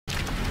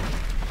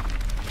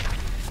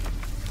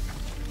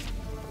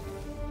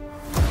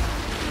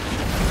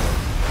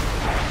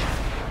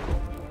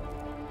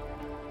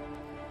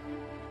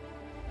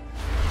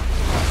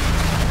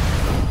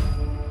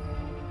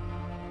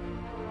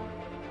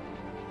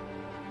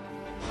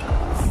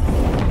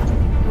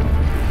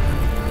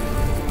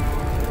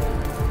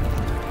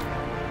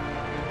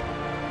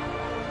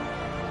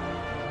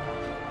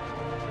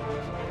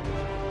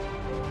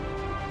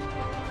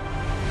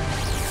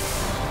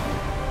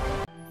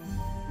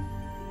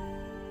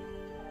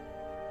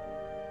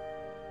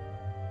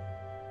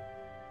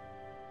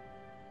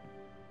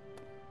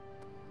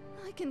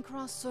I can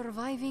cross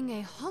surviving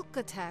a Hulk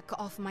attack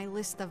off my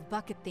list of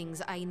bucket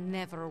things I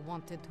never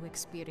wanted to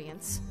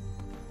experience.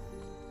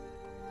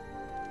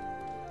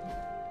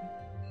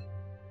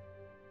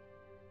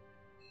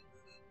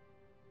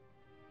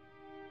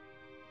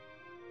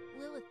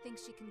 Lilith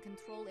thinks she can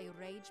control a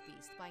rage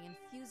beast by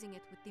infusing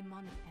it with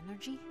demonic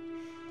energy.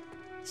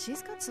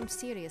 She's got some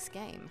serious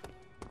game.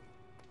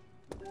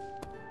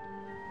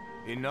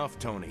 Enough,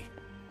 Tony.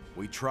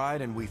 We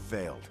tried and we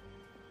failed.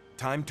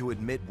 Time to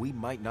admit we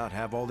might not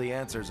have all the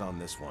answers on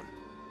this one.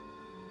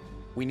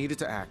 We needed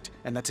to act,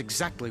 and that's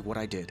exactly what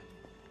I did.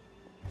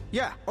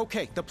 Yeah,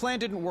 okay, the plan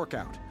didn't work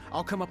out.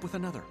 I'll come up with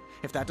another.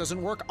 If that doesn't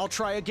work, I'll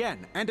try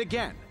again and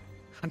again.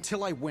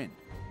 Until I win.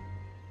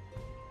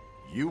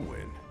 You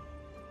win?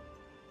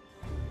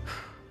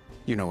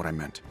 You know what I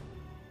meant.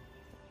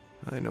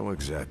 I know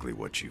exactly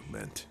what you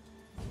meant.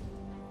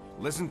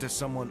 Listen to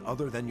someone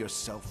other than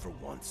yourself for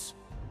once.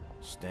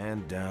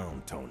 Stand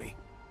down, Tony.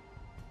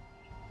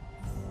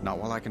 Not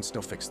while I can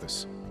still fix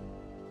this.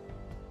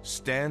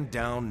 Stand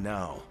down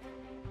now,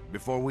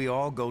 before we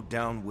all go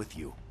down with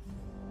you.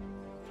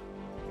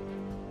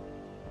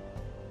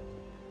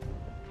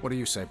 What do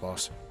you say,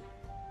 boss?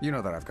 You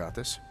know that I've got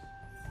this,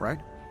 right?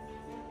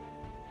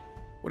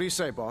 What do you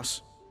say,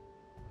 boss?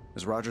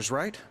 Is Rogers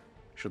right?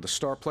 Should the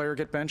star player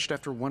get benched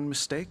after one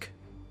mistake?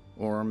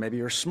 Or maybe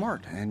you're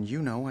smart, and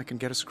you know I can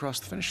get us across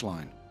the finish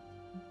line.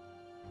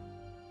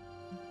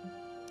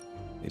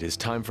 It is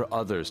time for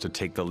others to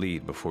take the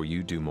lead before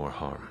you do more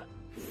harm.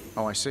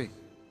 Oh, I see.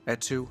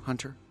 Et2,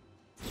 Hunter?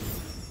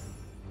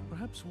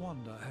 Perhaps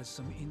Wanda has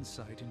some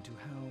insight into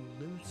how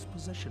Lilith's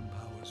possession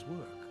powers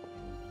work.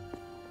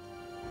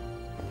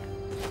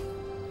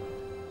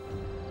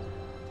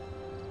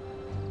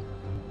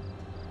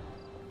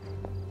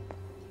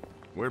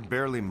 We're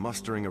barely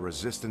mustering a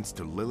resistance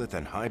to Lilith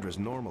and Hydra's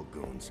normal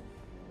goons.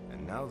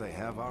 And now they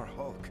have our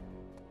Hulk,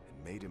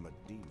 and made him a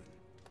demon.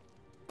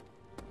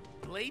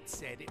 Blade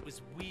said it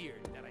was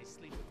weird that I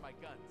sleep with my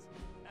guns.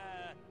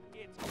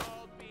 It's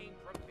called being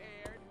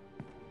prepared.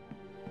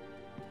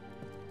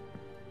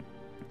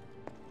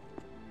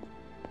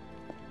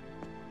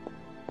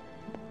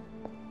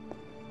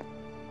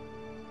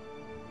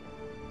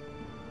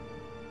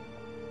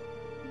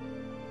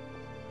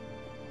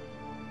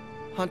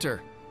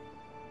 Hunter,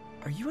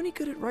 are you any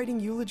good at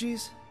writing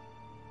eulogies?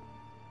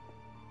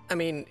 I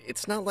mean,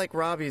 it's not like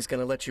Robbie's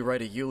gonna let you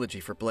write a eulogy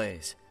for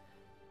Blaze.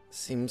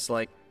 Seems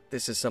like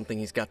this is something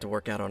he's got to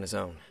work out on his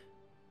own.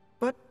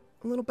 But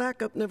a little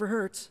backup never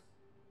hurts.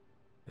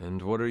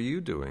 And what are you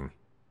doing?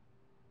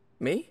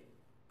 Me?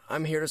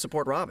 I'm here to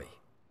support Robbie.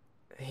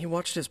 He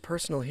watched his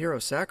personal hero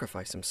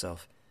sacrifice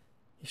himself.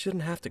 He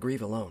shouldn't have to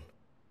grieve alone.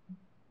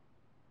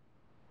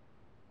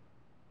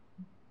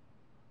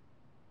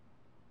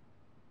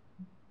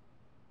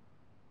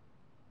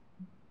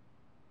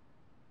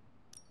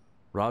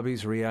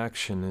 Robbie's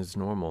reaction is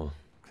normal,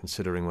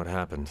 considering what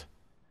happened.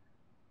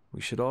 We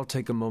should all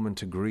take a moment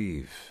to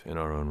grieve in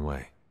our own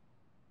way.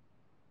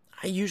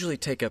 I usually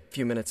take a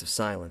few minutes of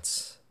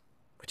silence,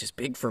 which is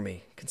big for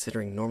me,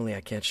 considering normally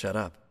I can't shut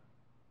up.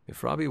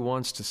 If Robbie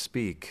wants to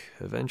speak,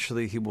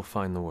 eventually he will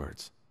find the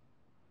words.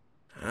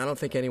 I don't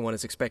think anyone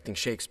is expecting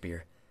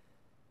Shakespeare.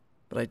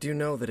 But I do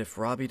know that if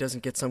Robbie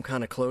doesn't get some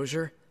kind of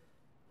closure,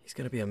 he's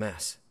gonna be a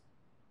mess.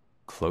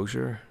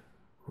 Closure?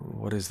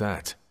 What is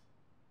that?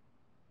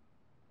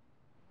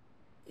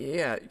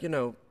 Yeah,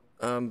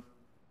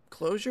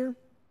 closure?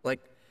 Like,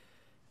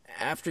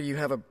 after you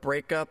have a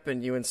breakup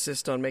and you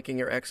insist on making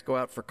your ex go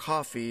out for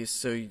coffee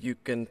so you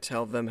can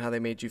tell them how they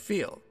made you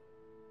feel.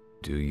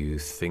 Do you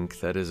think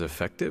that is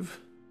effective?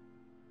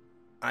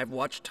 I've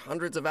watched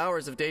hundreds of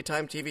hours of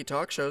daytime TV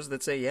talk shows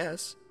that say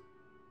yes.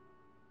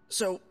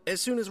 So,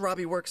 as soon as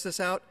Robbie works this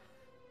out,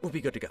 we'll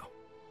be good to go.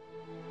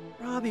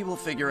 Robbie will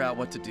figure out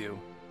what to do.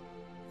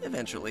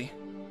 Eventually.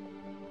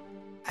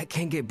 I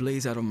can't get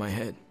Blaze out of my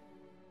head.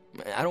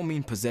 I don't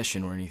mean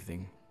possession or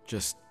anything,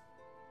 just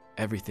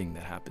everything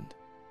that happened.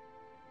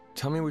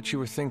 Tell me what you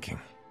were thinking.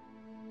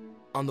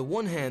 On the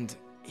one hand,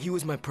 he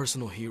was my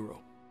personal hero.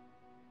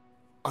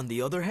 On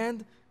the other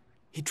hand,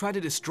 he tried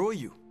to destroy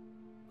you.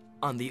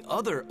 On the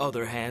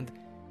other hand,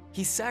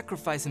 he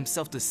sacrificed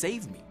himself to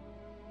save me.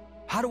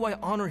 How do I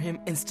honor him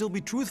and still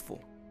be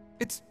truthful?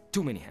 It's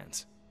too many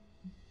hands.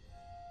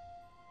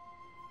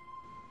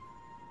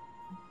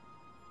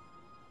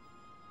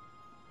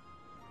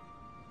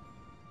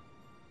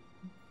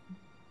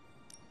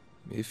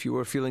 If you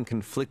are feeling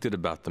conflicted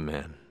about the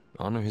man,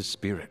 honor his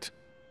spirit.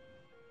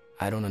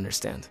 I don't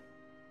understand.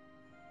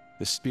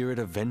 The spirit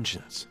of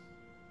vengeance.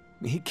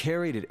 He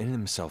carried it in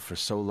himself for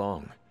so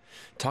long.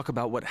 Talk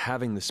about what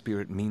having the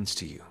spirit means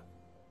to you,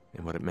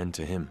 and what it meant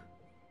to him.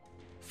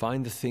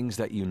 Find the things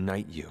that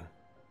unite you.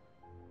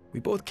 We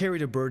both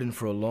carried a burden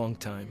for a long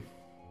time.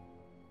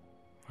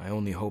 I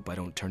only hope I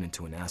don't turn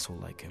into an asshole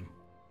like him.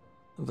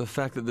 The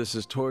fact that this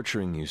is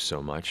torturing you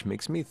so much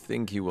makes me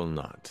think you will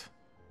not.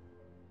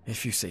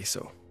 If you say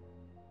so.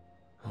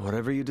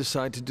 Whatever you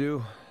decide to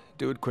do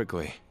it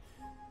quickly.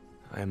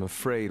 I am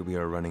afraid we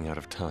are running out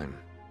of time.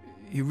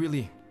 You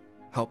really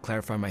helped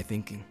clarify my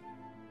thinking.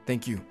 Thank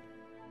Thank you.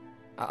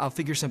 I'll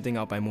figure something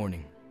out by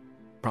morning.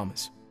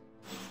 Promise.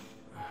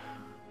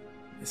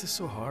 This is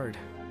so hard.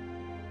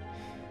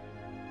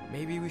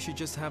 Maybe we should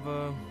just have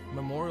a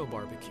memorial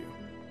barbecue.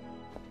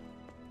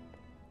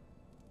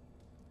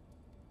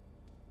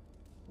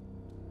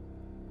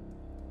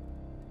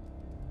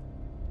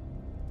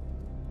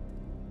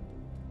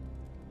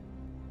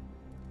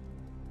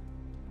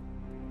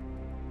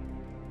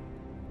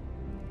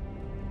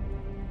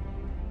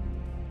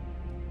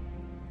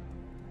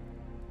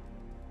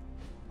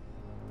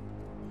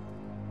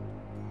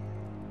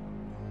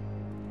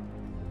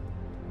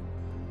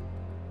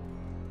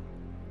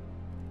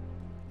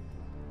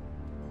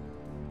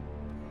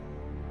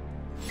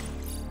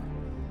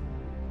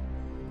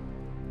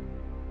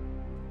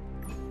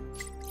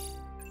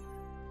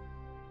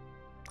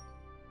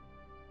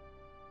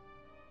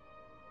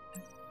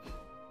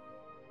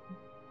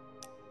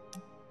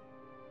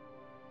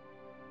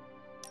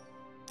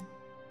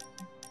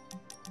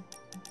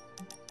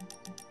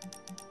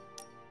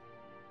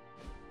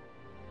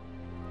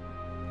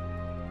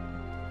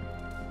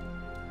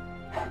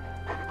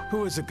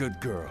 Who is a good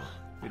girl?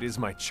 It is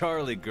my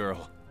Charlie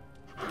girl.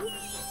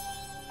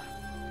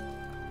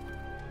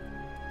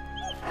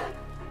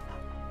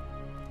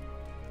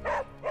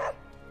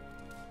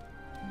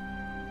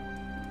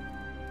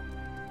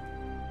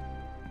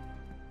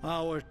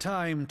 Our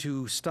time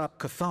to stop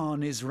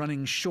Chthon is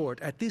running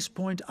short. At this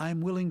point, I'm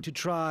willing to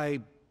try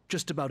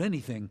just about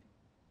anything.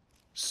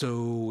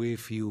 So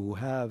if you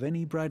have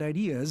any bright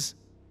ideas...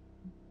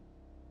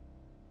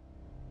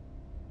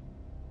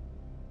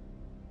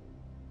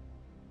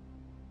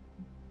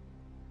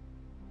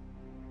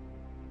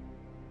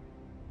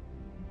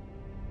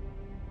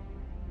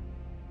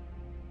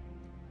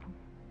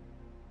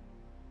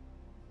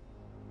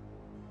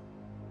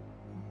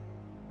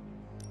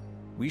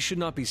 We should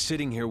not be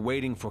sitting here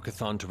waiting for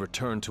Chthon to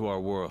return to our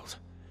world.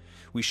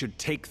 We should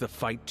take the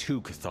fight to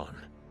Chthon.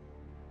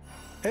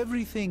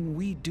 Everything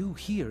we do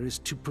here is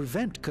to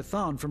prevent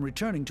Chthon from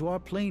returning to our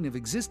plane of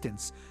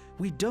existence.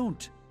 We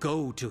don't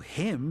go to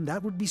him.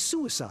 That would be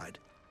suicide.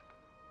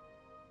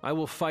 I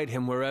will fight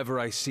him wherever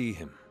I see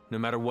him, no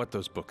matter what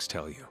those books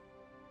tell you.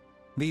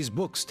 These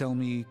books tell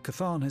me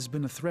Chthon has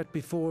been a threat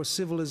before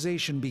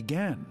civilization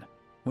began,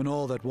 when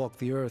all that walked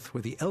the earth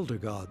were the Elder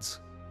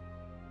Gods.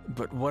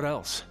 But what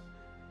else?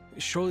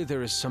 Surely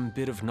there is some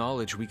bit of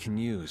knowledge we can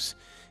use.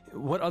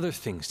 What other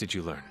things did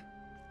you learn?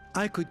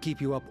 I could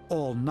keep you up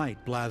all night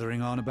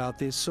blathering on about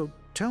this, so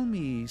tell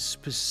me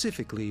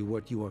specifically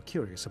what you are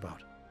curious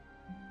about.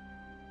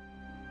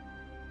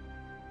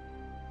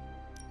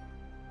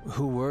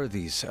 Who were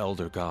these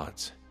Elder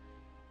Gods?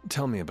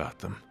 Tell me about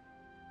them.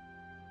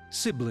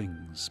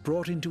 Siblings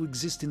brought into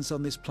existence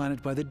on this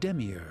planet by the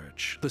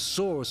Demiurge, the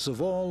source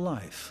of all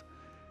life.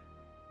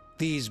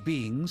 These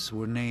beings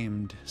were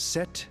named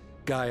Set,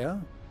 Gaia,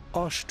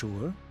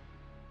 Ashtur,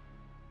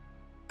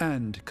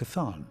 and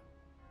Chthon.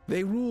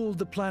 They ruled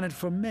the planet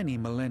for many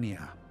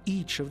millennia,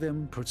 each of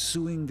them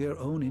pursuing their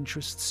own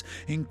interests,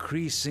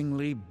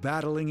 increasingly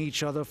battling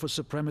each other for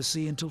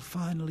supremacy until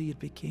finally it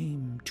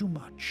became too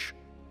much.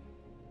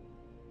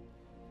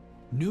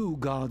 New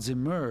gods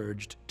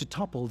emerged to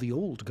topple the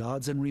old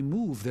gods and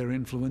remove their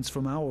influence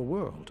from our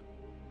world.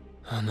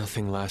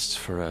 Nothing lasts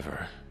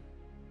forever,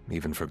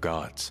 even for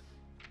gods.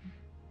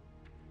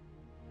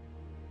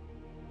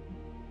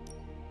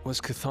 Was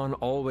Chthon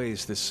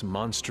always this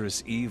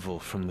monstrous evil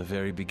from the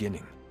very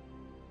beginning?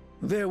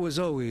 There was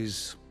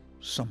always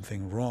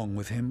something wrong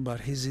with him, but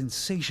his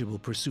insatiable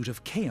pursuit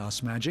of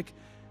chaos magic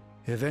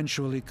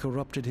eventually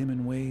corrupted him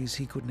in ways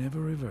he could never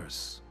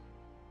reverse.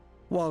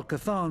 While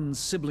Chthon's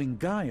sibling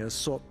Gaia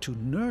sought to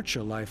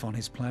nurture life on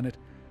his planet,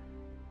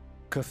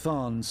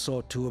 Chthon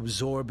sought to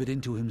absorb it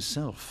into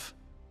himself,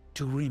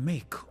 to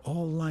remake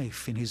all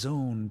life in his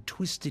own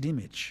twisted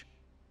image.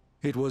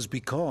 It was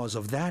because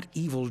of that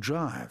evil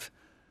drive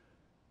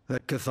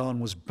that Chthon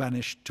was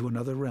banished to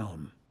another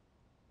realm.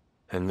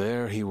 And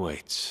there he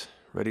waits,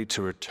 ready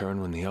to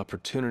return when the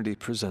opportunity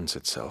presents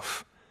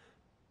itself.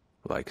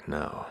 Like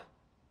now.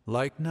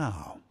 Like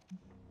now.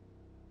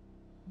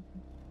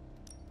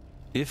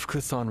 If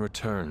Chthon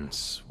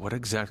returns, what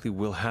exactly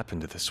will happen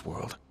to this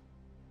world?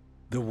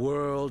 The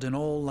world and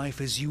all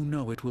life as you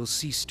know it will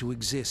cease to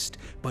exist,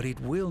 but it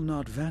will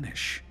not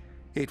vanish.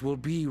 It will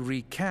be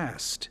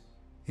recast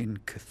in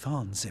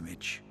Chthon's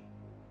image.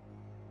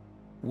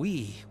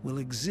 We will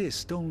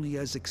exist only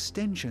as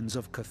extensions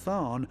of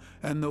Chthon,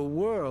 and the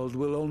world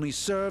will only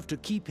serve to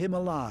keep him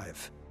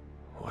alive.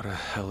 What a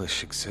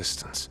hellish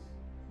existence.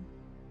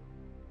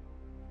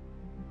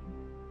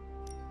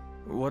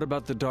 What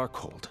about the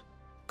Darkhold?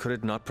 Could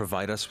it not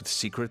provide us with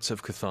secrets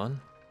of Chthon?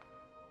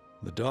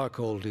 The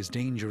Darkhold is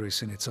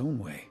dangerous in its own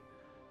way.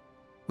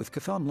 With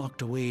Chthon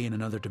locked away in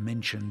another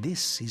dimension,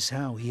 this is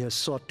how he has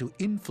sought to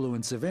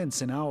influence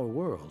events in our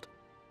world.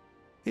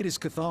 It is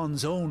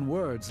Chthon's own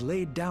words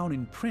laid down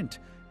in print.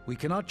 We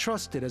cannot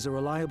trust it as a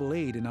reliable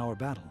aid in our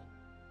battle.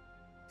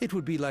 It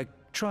would be like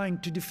trying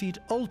to defeat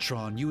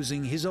Ultron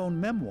using his own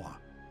memoir.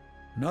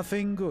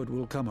 Nothing good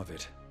will come of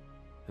it.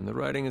 And the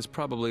writing is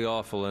probably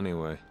awful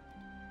anyway.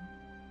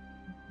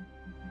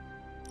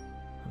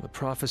 The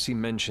prophecy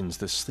mentions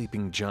the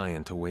sleeping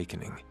giant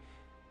awakening.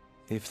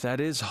 If that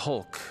is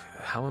Hulk,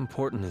 how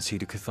important is he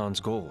to Chthon's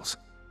goals?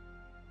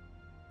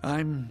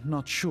 I'm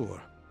not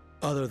sure,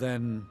 other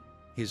than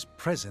his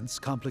presence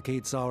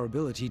complicates our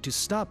ability to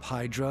stop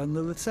Hydra and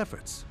Lilith's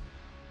efforts.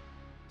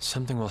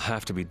 Something will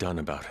have to be done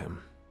about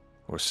him,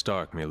 or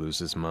Stark may lose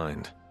his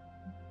mind.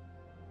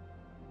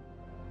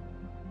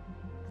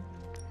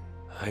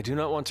 I do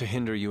not want to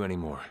hinder you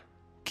anymore.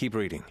 Keep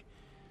reading.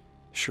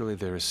 Surely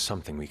there is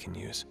something we can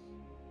use.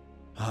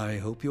 I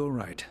hope you're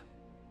right.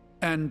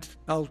 And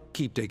I'll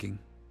keep digging.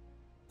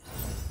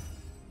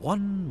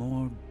 One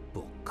more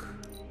book.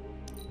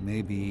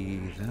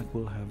 Maybe that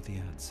will have the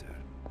answer.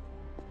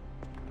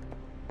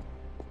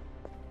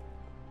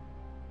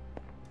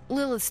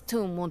 Lilith's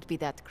tomb won't be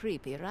that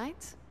creepy,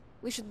 right?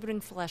 We should bring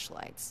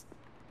flashlights.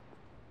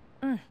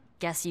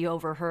 Guess you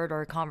overheard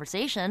our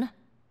conversation.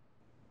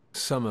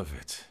 Some of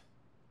it.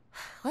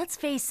 Let's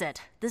face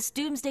it, this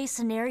doomsday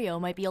scenario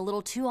might be a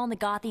little too on the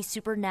gothy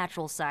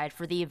supernatural side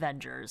for the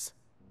Avengers.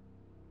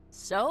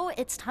 So,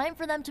 it's time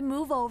for them to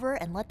move over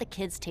and let the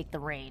kids take the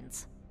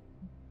reins.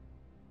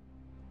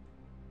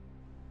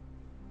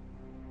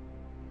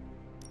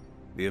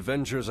 The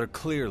Avengers are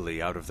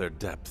clearly out of their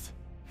depth.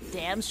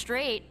 Damn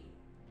straight.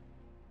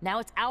 Now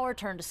it's our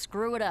turn to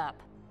screw it up.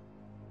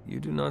 You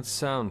do not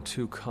sound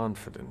too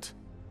confident.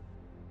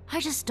 I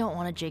just don't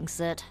want to jinx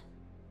it.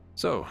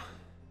 So,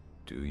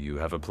 do you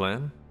have a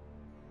plan?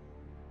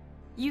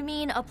 You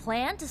mean a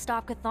plan to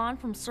stop Chthon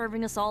from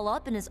serving us all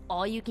up in his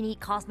all-you-can-eat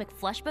cosmic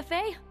flesh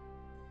buffet?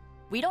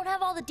 We don't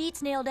have all the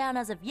deets nailed down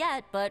as of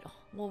yet, but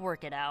we'll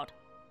work it out.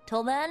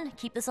 Till then,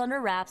 keep this under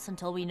wraps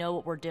until we know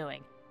what we're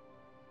doing.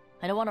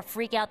 I don't want to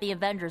freak out the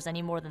Avengers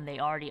any more than they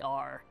already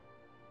are.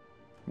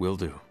 Will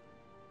do.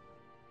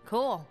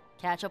 Cool.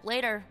 Catch up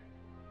later.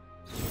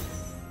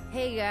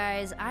 Hey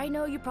guys, I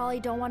know you probably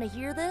don't want to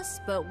hear this,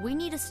 but we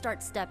need to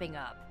start stepping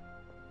up.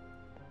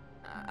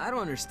 I don't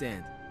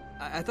understand.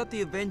 I thought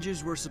the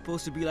Avengers were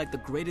supposed to be like the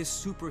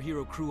greatest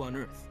superhero crew on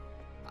Earth.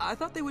 I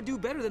thought they would do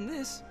better than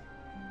this.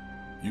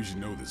 You should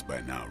know this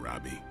by now,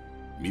 Robbie.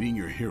 Meeting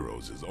your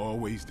heroes is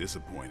always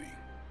disappointing.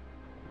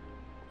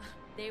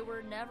 They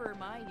were never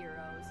my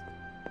heroes.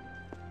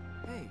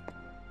 Hey.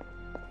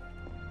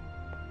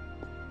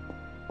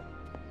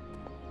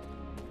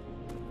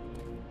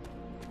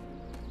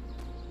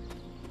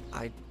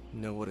 I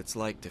know what it's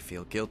like to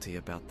feel guilty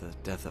about the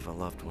death of a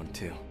loved one,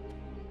 too.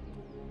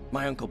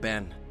 My Uncle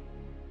Ben.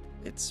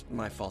 It's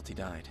my fault he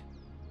died.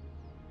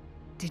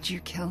 Did you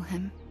kill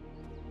him?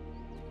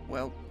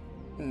 Well,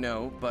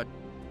 no, but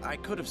I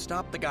could have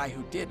stopped the guy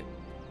who did.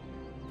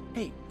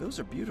 Hey, those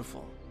are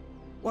beautiful.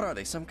 What are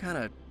they, some kind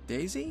of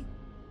daisy?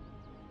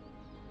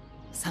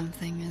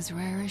 Something as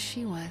rare as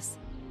she was.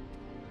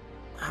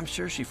 I'm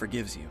sure she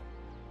forgives you.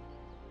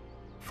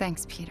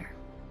 Thanks, Peter.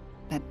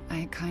 But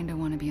I kinda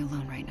want to be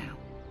alone right now.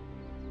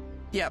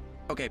 Yeah,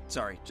 okay,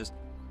 sorry, just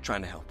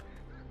trying to help.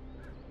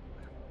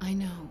 I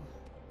know,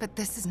 but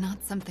this is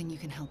not something you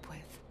can help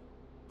with.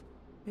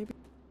 Maybe.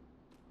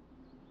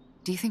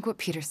 Do you think what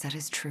Peter said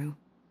is true?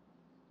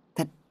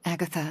 That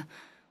Agatha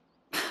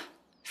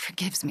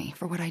forgives me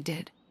for what I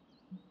did?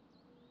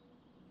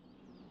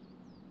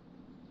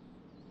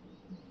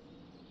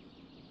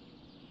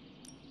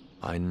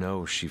 I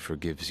know she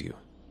forgives you.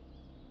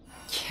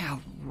 Yeah,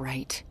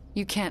 right.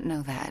 You can't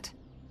know that.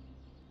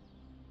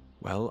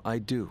 Well, I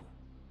do.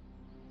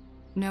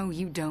 No,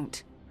 you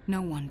don't.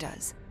 No one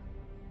does.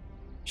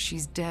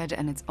 She's dead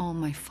and it's all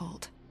my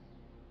fault.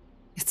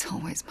 It's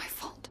always my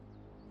fault.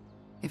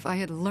 If I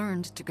had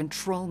learned to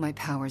control my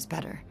powers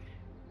better,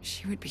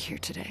 she would be here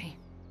today.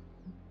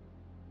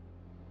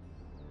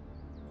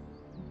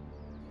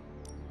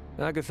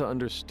 Agatha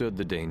understood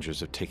the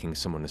dangers of taking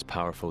someone as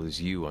powerful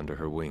as you under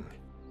her wing.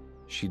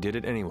 She did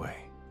it anyway,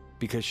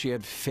 because she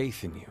had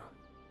faith in you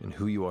and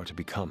who you are to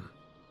become.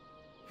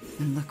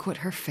 And look what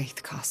her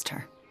faith cost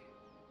her.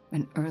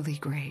 An early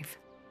grave.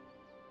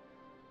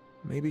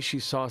 Maybe she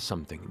saw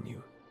something in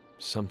you,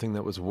 something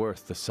that was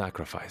worth the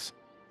sacrifice.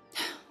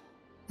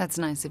 That's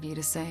nice of you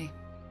to say,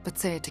 but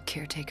say it to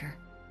Caretaker.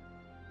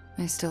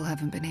 I still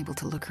haven't been able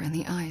to look her in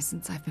the eye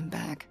since I've been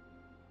back.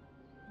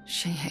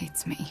 She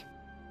hates me.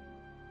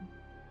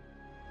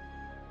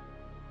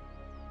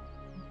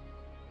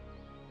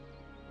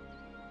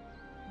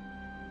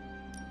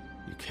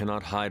 You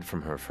cannot hide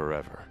from her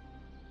forever.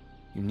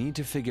 You need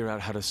to figure out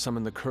how to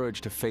summon the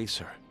courage to face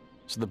her,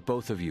 so that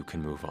both of you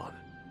can move on.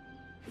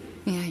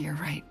 Yeah, you're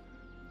right.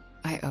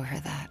 I owe her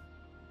that.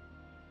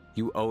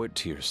 You owe it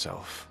to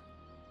yourself,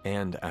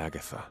 and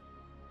Agatha.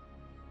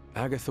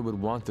 Agatha would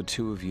want the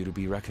two of you to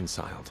be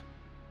reconciled.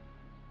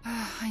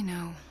 I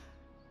know.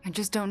 I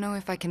just don't know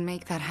if I can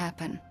make that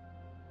happen.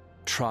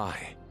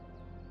 Try.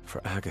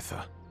 For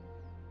Agatha.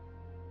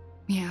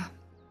 Yeah,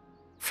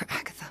 for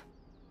Agatha.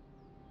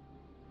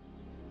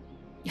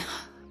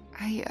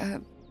 I,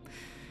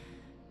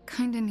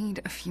 kinda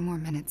need a few more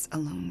minutes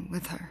alone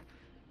with her.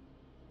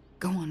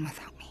 Go on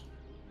without me.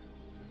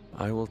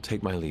 I will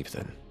take my leave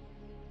then.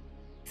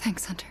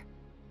 Thanks, Hunter.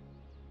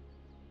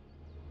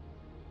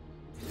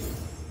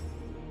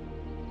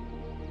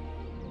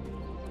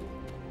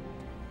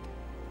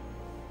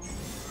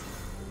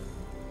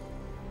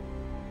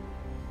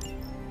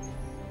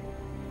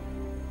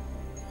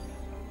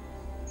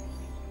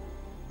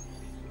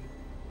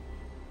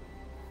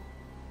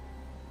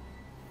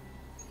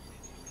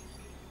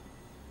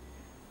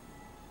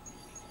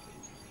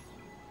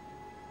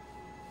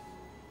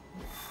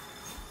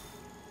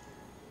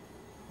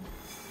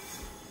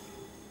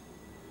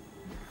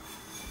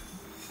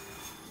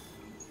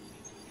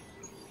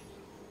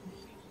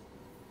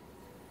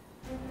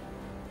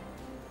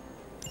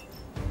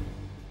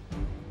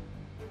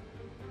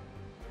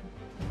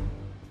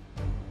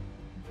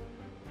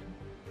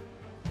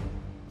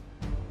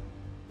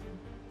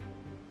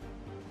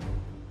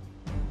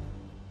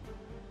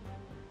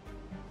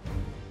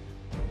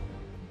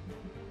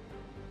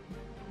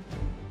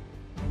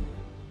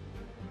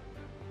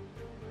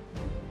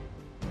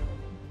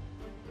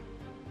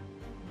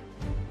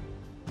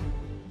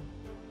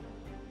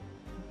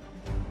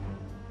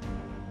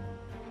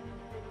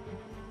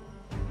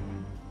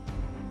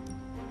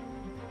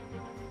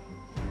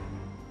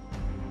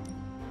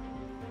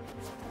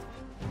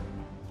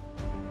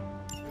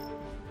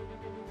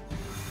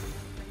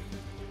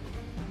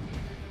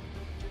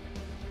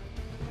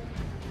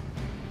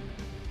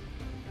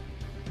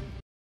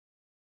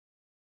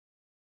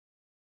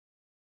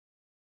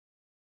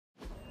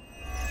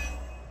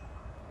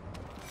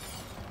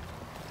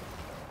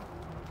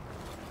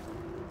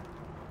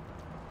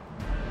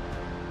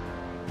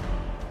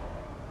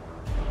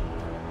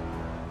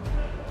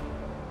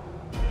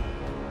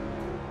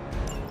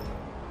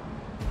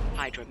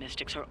 Hydra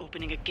mystics are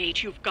opening a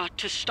gate. You've got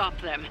to stop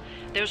them.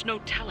 There's no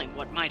telling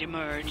what might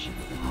emerge.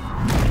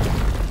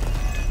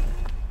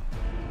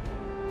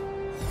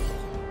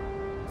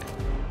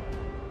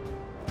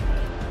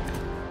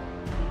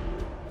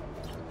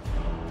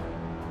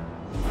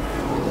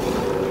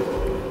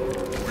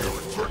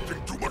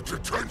 Attracting too much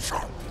attention!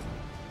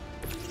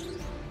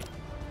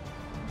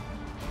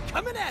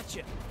 Coming at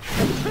you!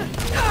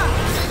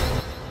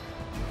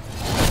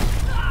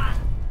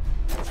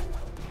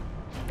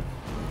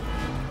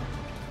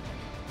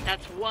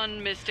 That's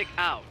one mystic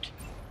out.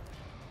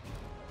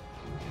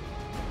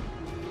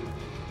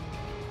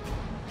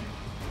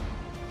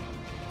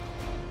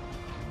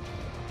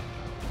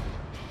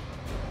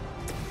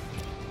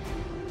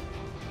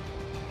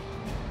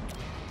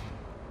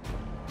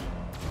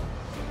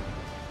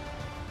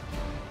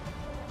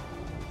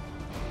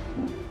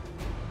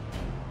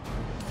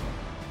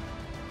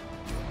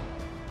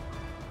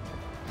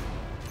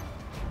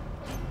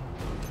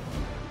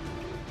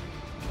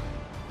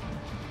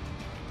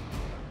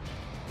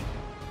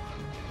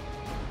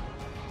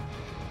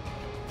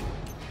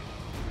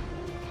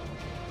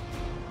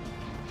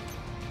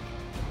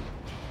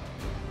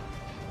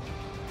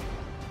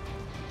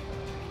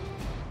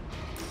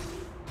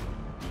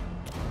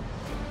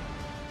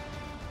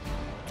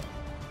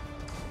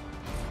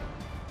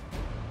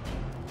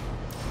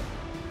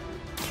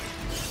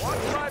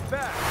 Watch my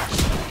back!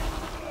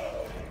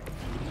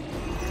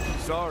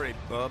 Sorry,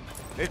 bub.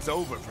 It's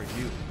over for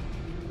you.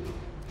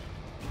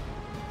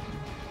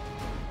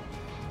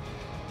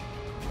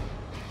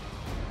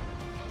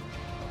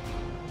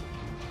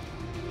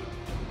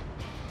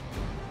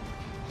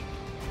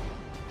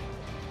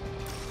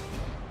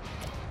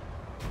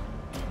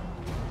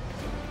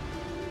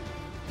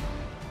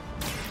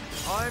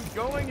 I'm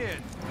going in.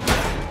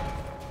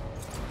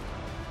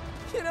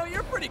 You know,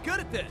 you're pretty good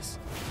at this.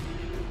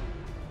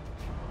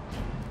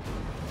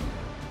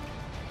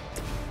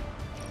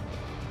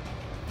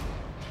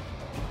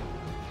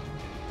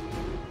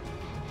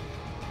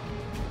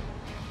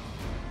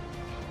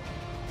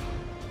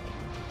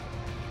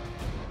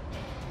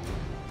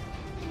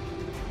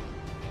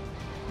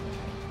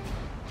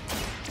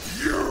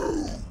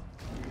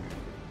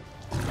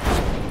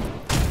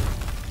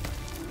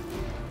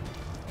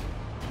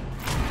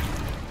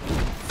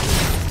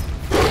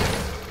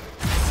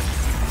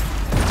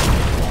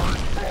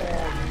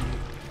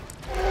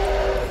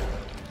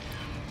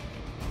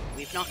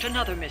 Knocked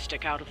another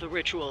mystic out of the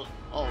ritual.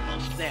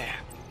 Almost there.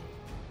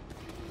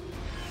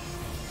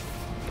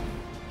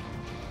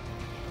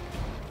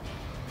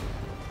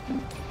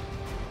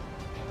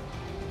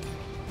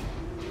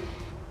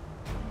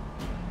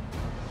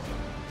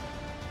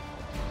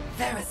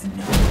 There is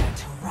nowhere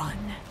to run.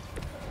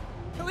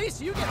 At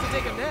least you get to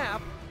take a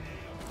nap.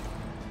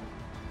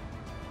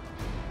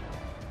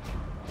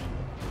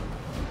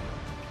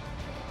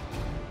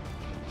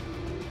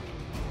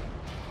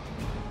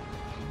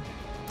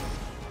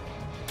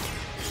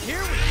 Here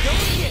we go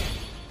again!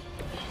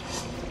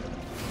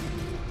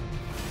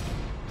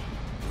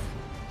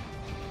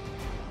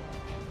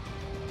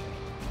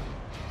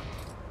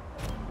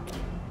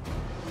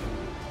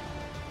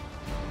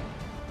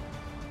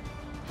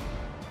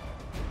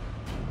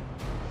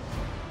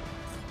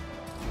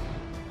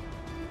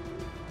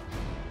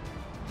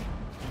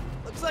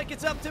 Looks like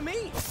it's up to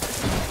me!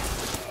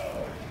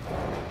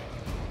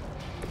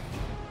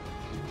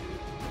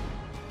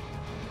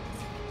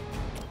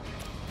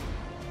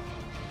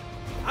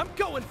 I'm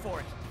going for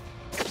it!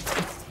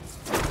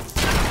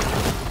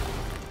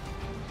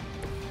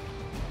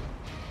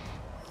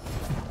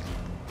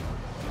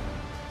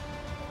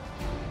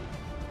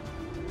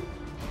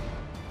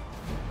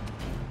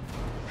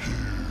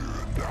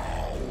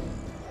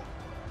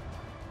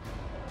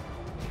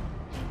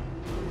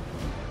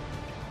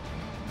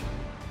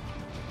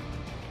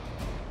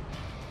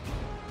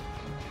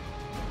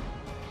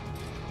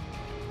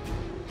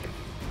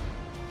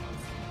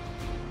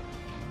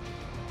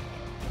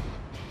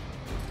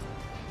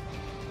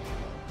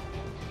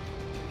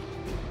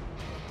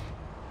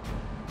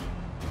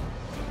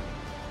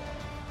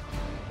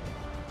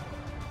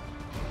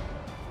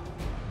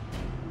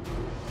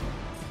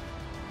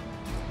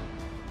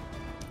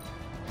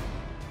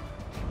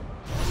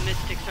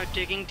 Mystics are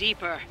digging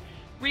deeper,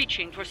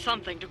 reaching for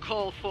something to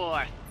call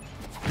forth.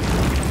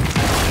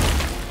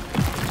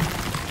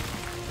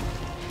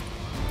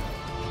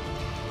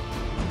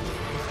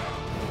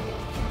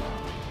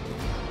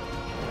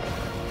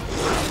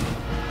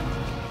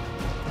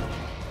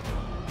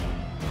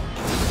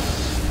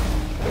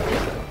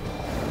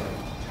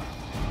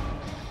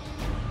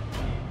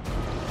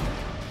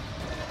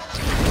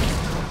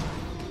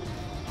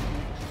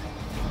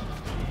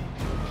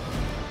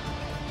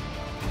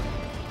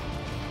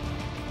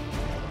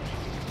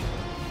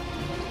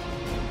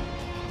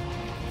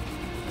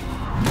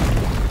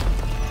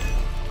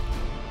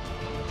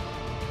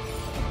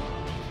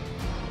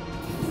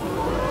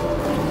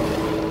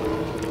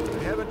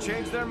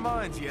 Changed their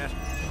minds yet.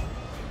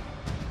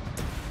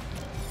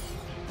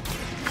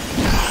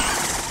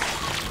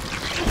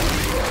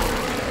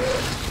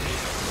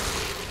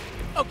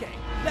 Okay,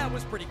 that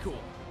was pretty cool.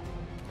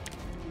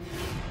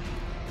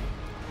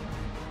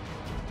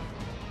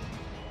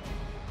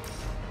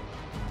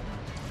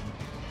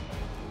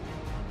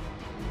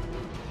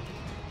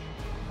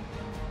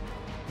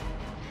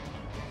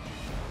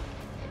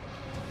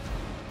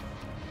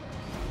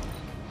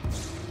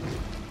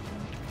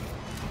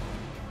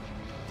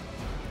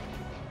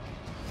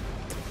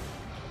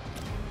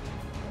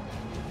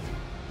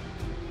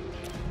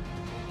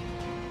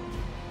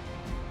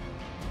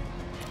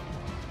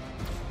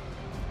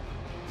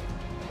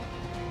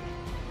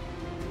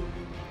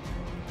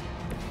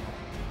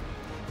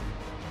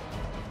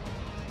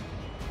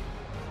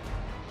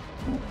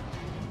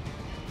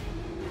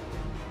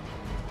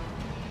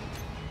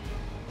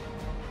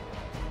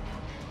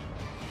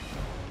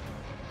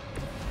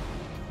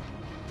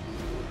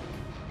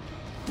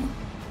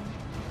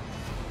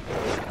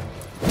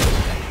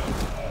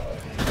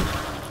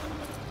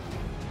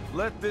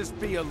 Let this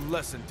be a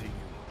lesson to you.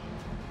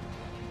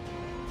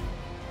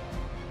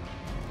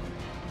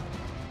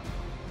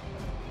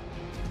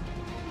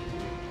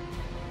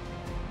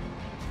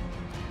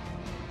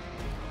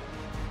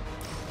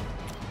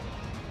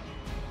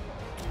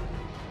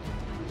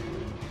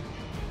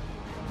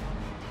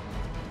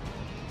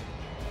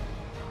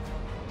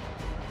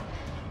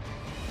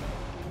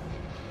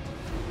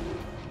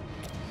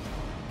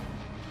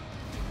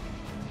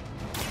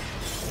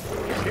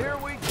 Here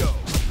we go.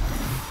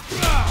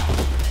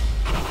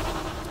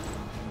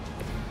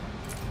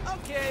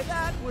 Okay,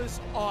 that was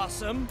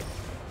awesome.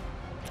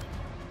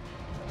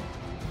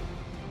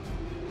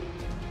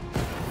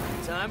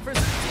 Time for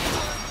some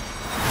teamwork.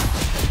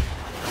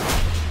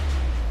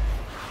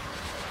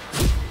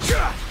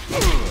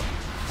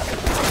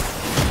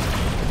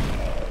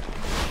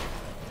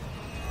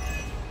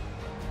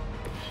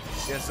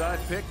 Guess I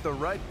picked the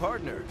right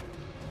partner.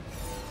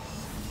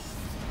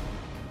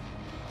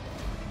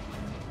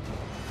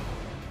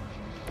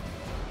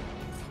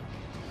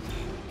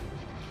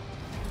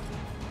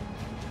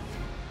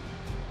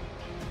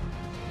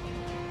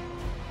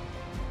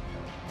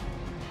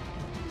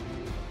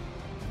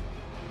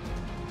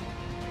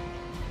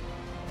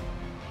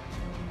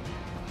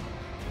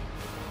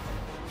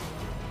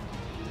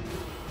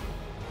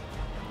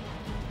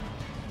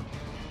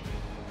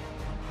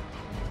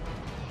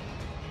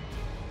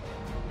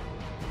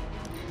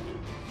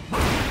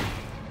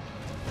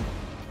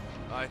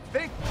 I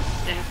think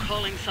They're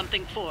calling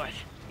something forth.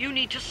 You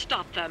need to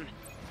stop them.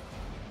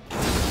 The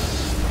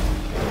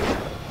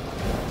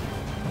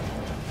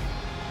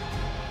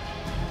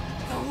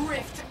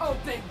rift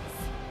opens.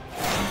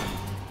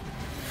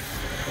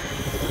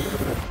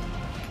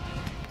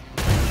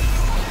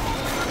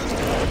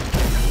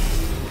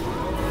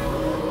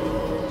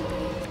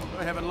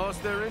 I haven't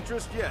lost their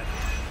interest yet.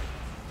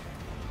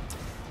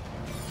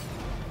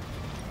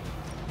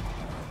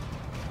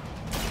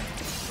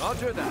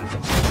 Roger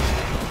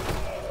that.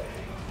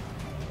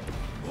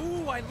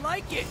 Ooh, I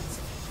like it!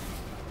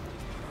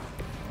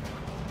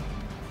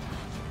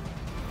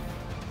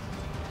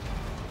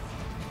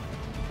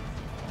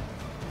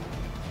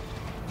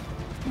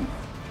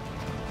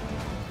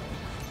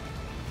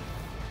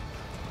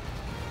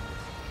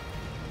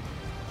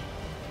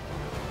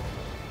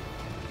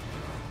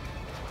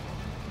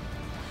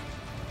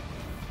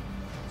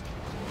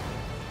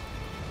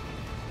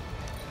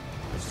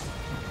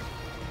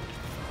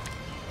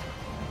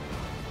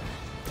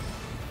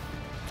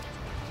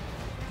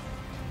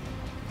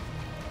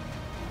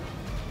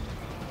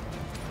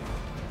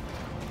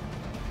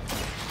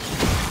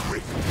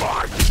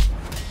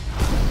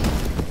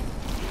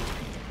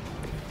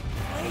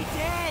 Play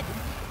dead!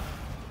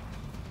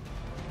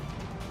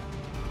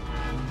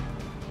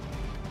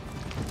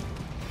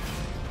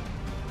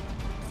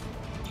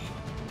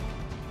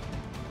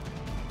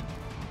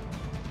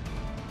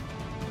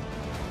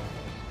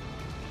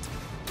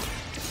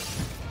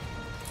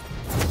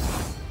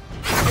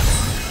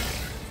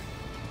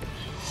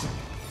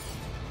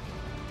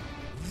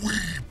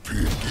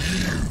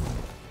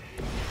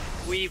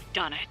 We've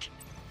done it.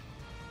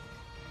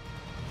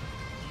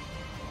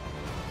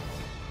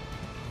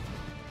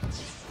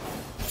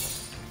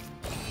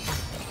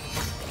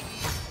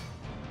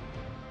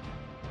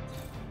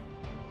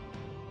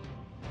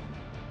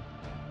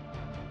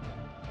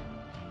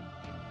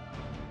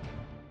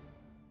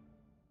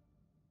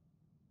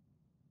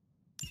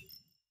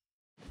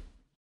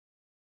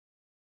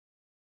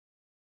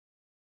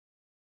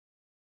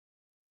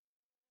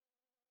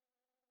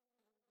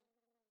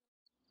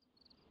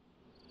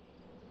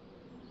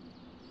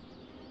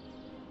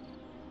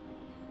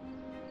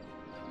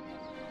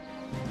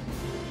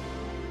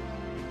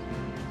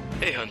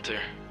 Hey, Hunter.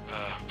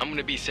 I'm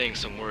gonna be saying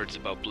some words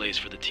about Blaze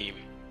for the team.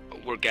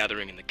 We're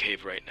gathering in the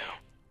cave right now.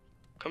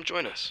 Come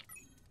join us.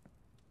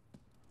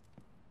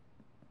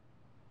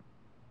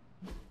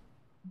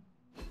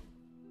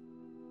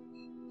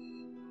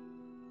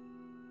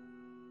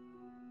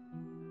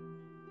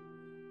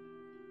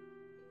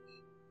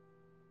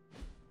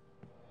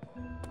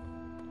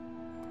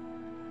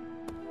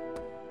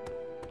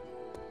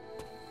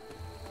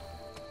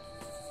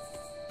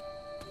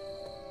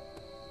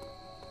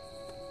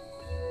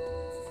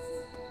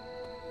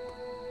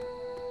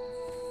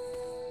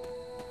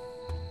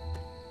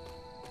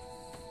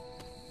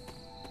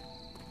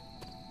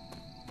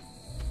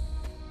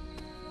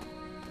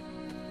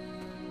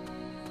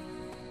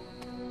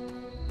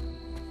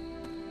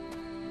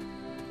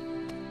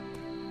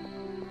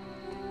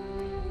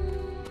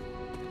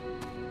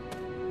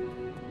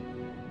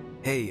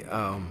 Hey,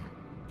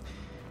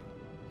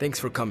 thanks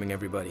for coming,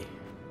 everybody.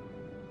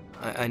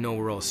 I know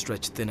we're all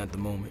stretched thin at the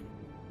moment.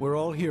 We're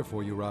all here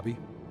for you, Robbie.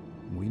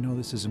 We know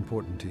this is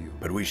important to you.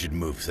 But we should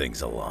move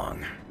things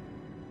along.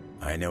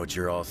 I know what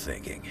you're all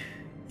thinking.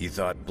 You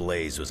thought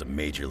Blaze was a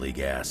major league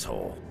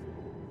asshole.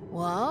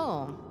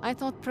 Whoa, I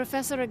thought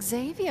Professor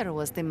Xavier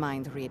was the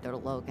mind reader,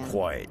 Logan.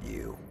 Quiet,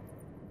 you.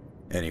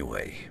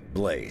 Anyway,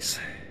 Blaze.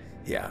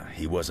 Yeah,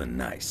 he wasn't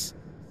nice.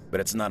 But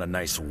it's not a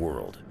nice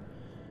world.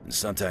 And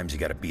sometimes you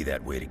gotta be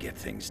that way to get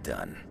things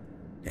done.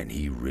 And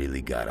he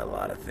really got a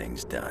lot of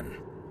things done.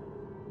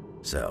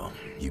 So,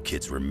 you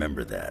kids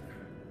remember that.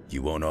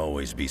 You won't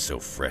always be so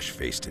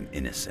fresh-faced and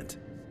innocent.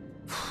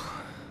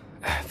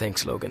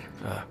 Thanks, Logan.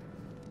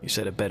 You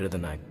said it better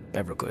than I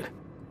ever could.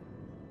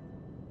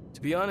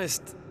 To be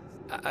honest,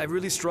 I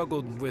really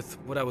struggled with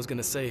what I was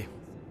gonna say.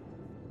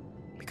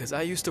 Because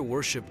I used to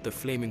worship the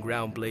flaming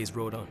ground Blaze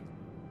rode on.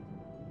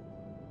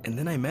 And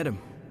then I met him.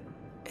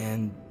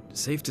 And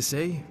safe to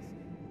say,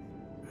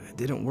 I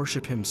didn't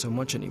worship him so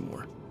much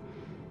anymore.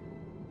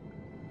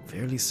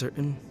 Fairly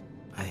certain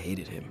I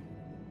hated him.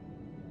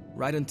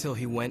 Right until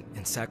he went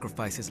and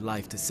sacrificed his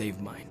life to save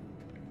mine.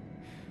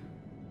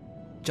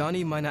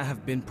 Johnny might not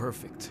have been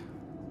perfect,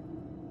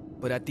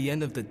 but at the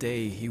end of the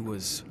day, he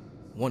was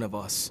one of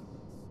us.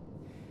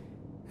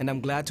 And I'm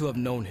glad to have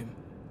known him.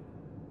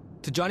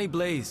 To Johnny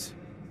Blaze.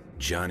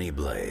 Johnny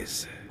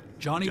Blaze.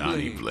 Johnny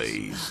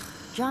Blaze.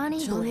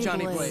 Johnny Blaze.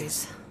 Johnny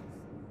Blaze.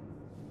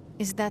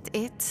 Is that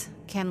it?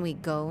 Can we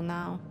go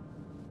now?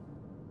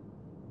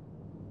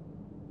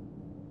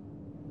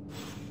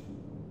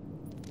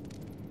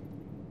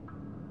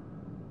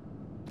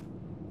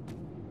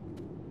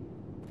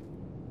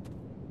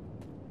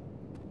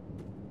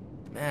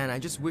 Man, I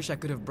just wish I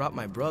could have brought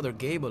my brother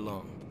Gabe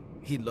along.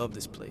 He'd love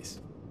this place.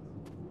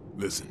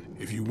 Listen,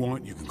 if you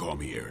want, you can call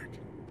me Eric.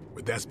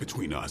 But that's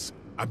between us.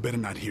 I better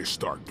not hear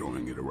Stark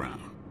throwing it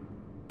around.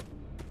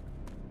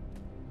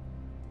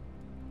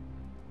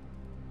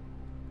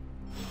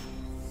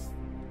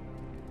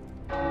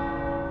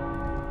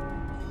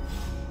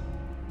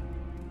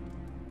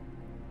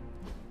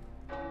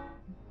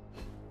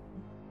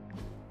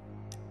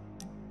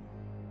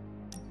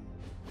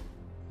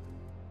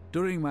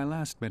 During my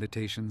last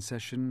meditation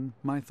session,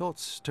 my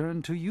thoughts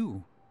turned to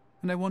you,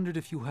 and I wondered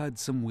if you had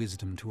some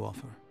wisdom to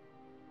offer.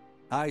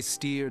 I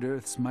steered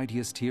Earth's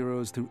mightiest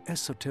heroes through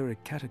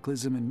esoteric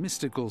cataclysm and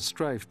mystical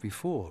strife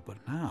before, but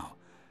now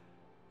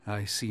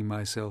I see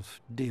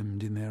myself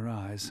dimmed in their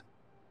eyes.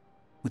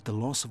 With the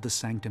loss of the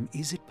Sanctum,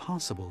 is it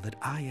possible that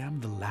I am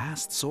the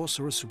last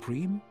Sorcerer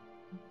Supreme?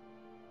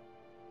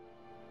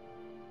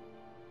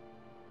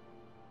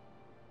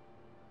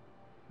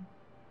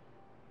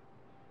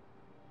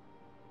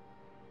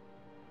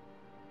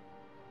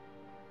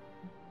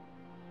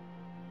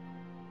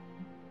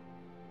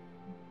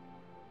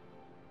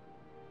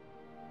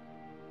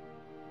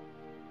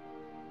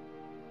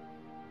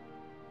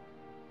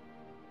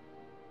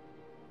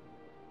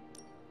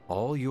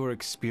 All your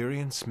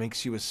experience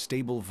makes you a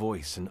stable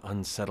voice in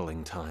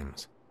unsettling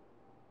times.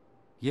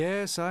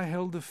 Yes, I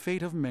held the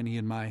fate of many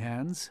in my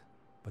hands,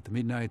 but the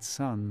Midnight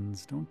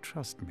Suns don't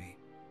trust me.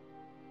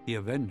 The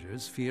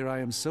Avengers fear I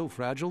am so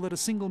fragile that a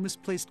single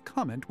misplaced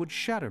comment would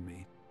shatter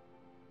me.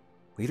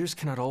 Leaders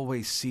cannot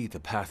always see the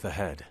path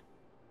ahead,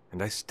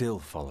 and I still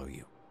follow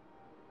you.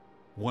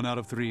 1 out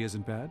of 3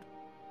 isn't bad.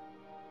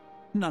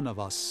 None of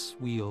us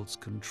wields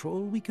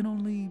control. We can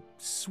only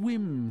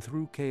swim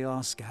through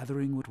chaos,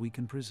 gathering what we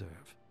can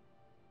preserve.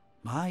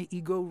 My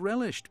ego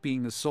relished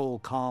being the sole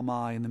calm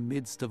eye in the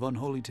midst of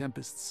unholy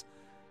tempests.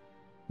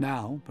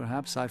 Now,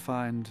 perhaps I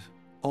find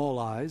all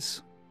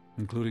eyes,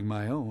 including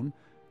my own,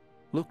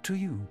 look to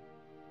you.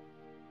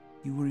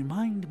 You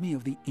remind me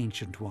of the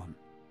Ancient One.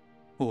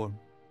 Or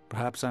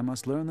perhaps I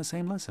must learn the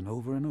same lesson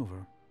over and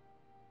over.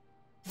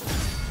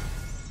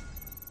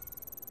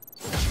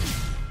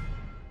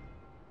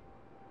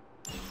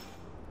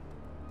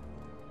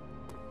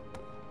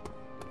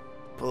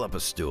 Pull up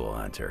a stool,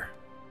 Hunter.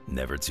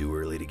 Never too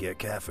early to get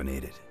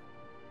caffeinated.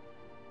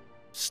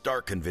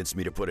 Stark convinced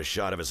me to put a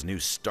shot of his new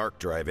Stark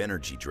Drive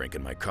energy drink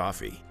in my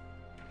coffee.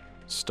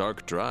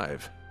 Stark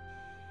Drive?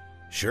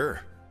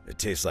 Sure. It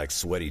tastes like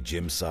sweaty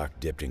gym sock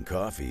dipped in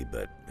coffee,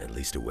 but at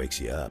least it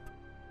wakes you up.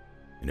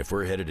 And if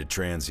we're headed to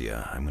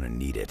Transia, I'm gonna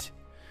need it.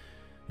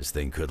 This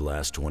thing could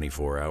last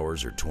 24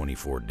 hours or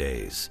 24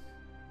 days.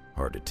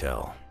 Hard to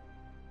tell.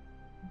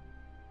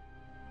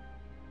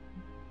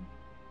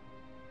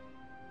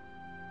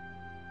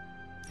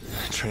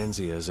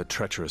 Transia is a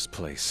treacherous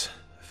place,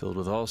 filled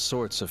with all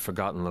sorts of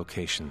forgotten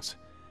locations.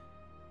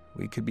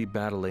 We could be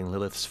battling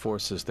Lilith's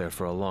forces there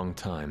for a long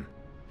time.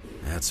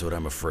 That's what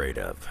I'm afraid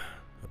of.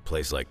 A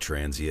place like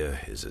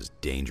Transia is as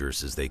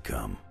dangerous as they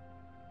come.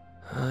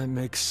 It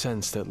makes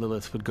sense that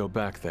Lilith would go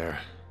back there.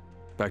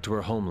 Back to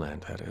her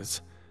homeland, that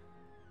is.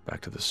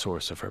 Back to the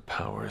source of her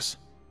powers.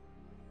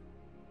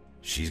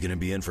 She's gonna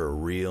be in for a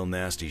real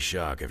nasty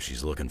shock if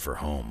she's looking for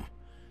home.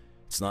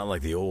 It's not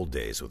like the old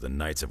days with the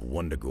Knights of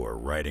Wundagore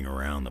riding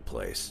around the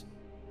place.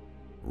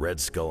 Red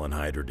Skull and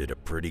Hydra did a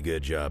pretty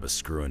good job of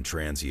screwing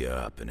Transia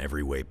up in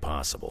every way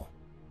possible.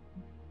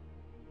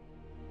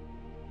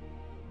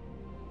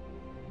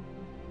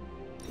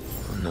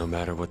 No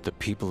matter what the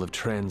people of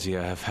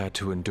Transia have had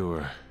to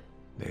endure,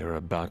 they are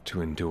about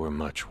to endure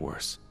much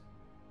worse.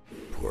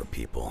 Poor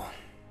people.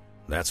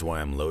 That's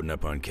why I'm loading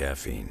up on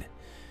caffeine.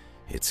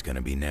 It's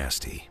gonna be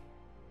nasty.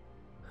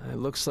 It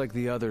looks like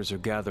the others are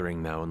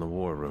gathering now in the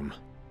war room.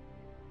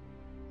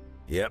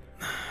 Yep,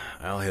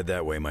 I'll head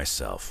that way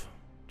myself.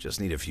 Just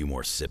need a few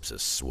more sips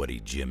of sweaty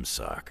gym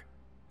sock.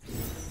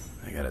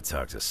 I gotta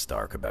talk to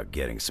Stark about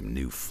getting some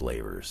new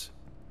flavors.